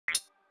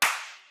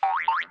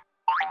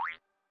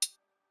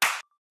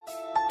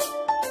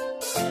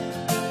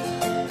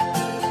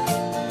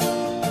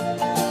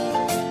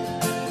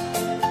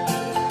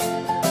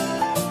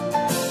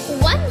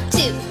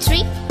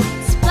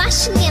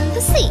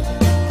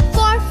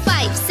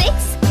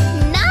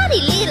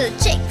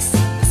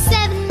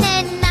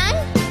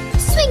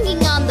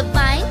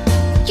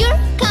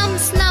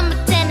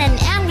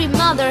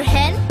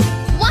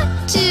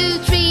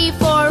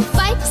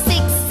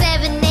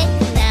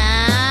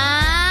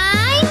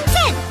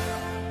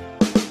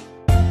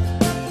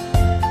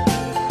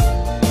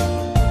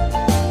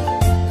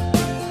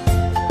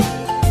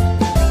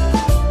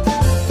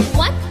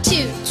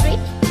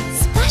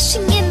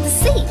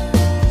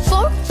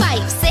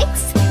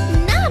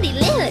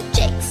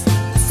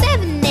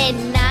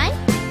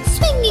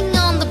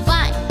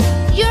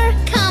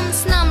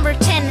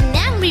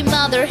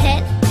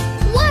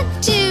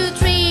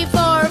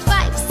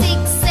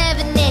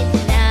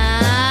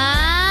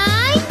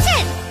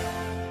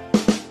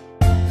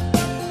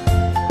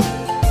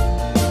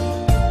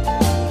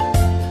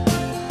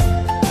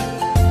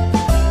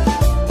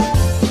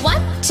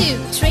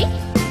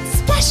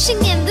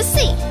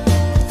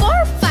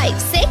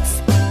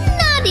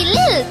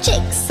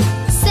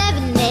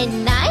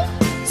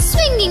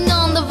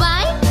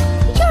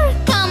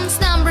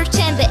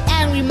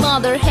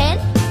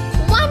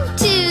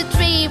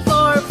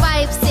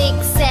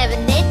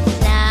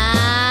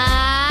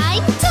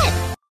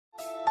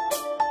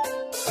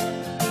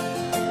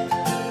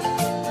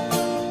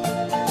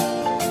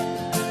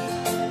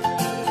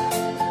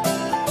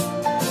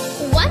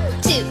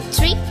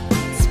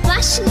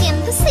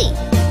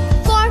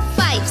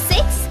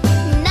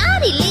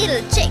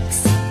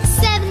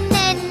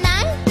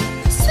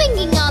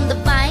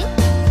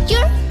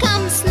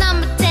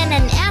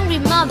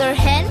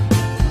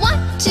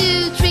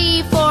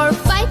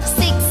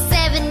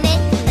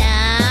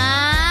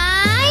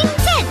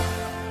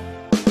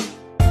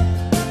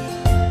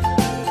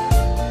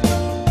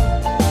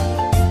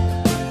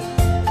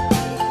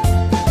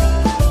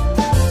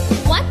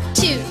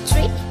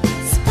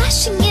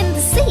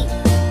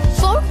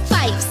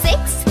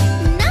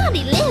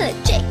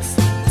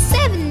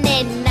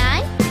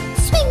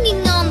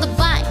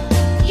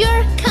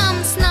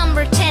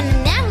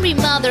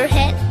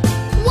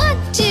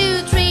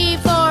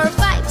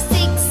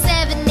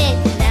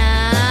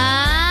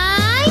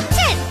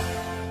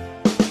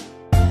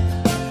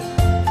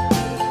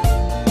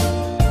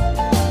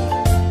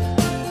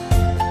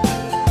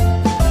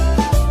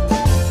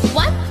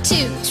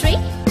2, 3,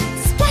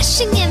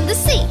 splashing in the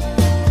sea.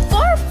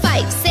 4,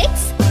 5,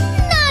 6,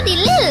 naughty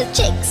little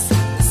chicks.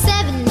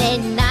 7,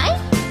 8,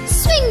 9,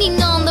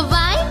 swinging on the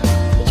vine.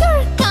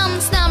 Here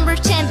comes number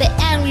 10, the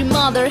angry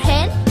mother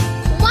hen.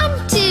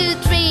 1, 2,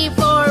 3,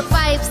 4,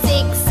 5,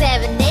 6,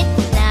 7, 8,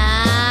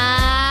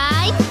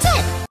 9,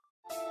 10.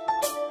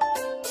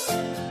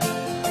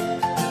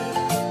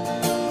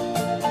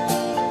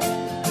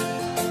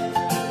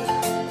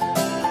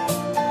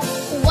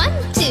 1,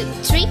 2,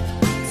 3,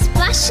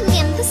 splashing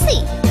in the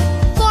sea.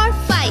 4,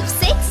 5,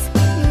 6,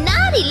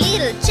 naughty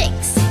little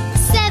chicks.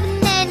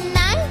 7 and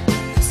 9,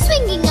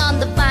 swinging on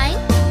the vine.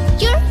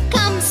 Here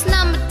comes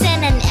number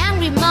 10, an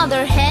angry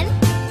mother hen.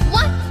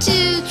 1,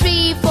 2,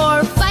 3,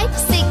 4, 5,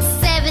 6,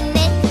 7,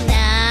 8,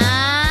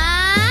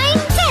 9,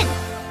 10.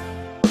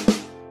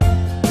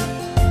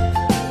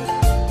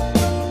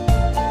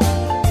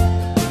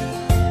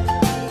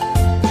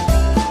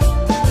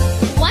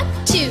 1,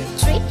 2,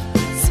 3,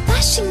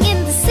 splashing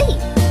in the sea.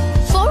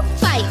 4,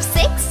 5,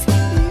 6,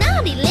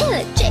 naughty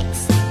little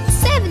chicks.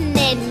 7,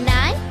 8,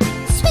 9,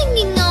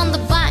 swinging on the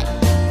vine.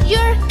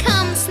 Here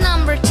comes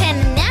number 10,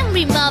 an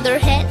angry mother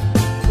hen.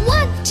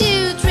 1,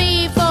 2,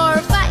 3, 4,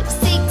 5,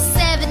 6,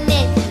 7,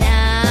 8,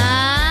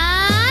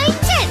 9,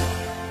 10.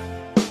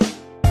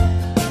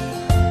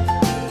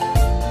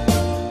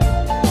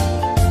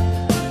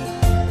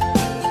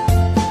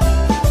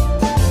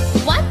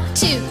 1,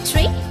 2,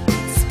 3,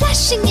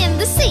 splashing in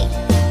the sea.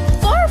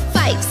 4,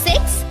 5,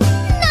 6,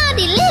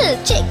 naughty little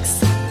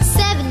chicks.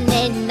 7,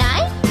 8,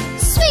 9,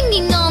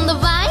 swinging on the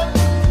vine.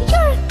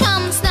 Here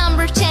comes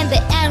number 10,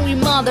 the angry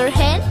mother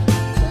hen.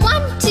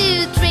 1,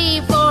 2,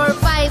 3, 4,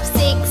 5,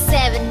 6,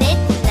 7, 8,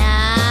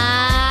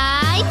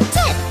 9,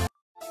 10.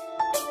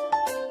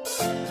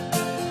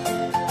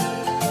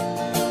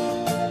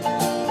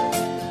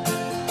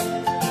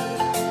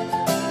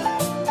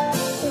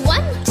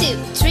 1, 2,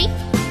 3,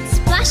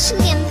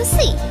 splashing in the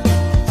sea.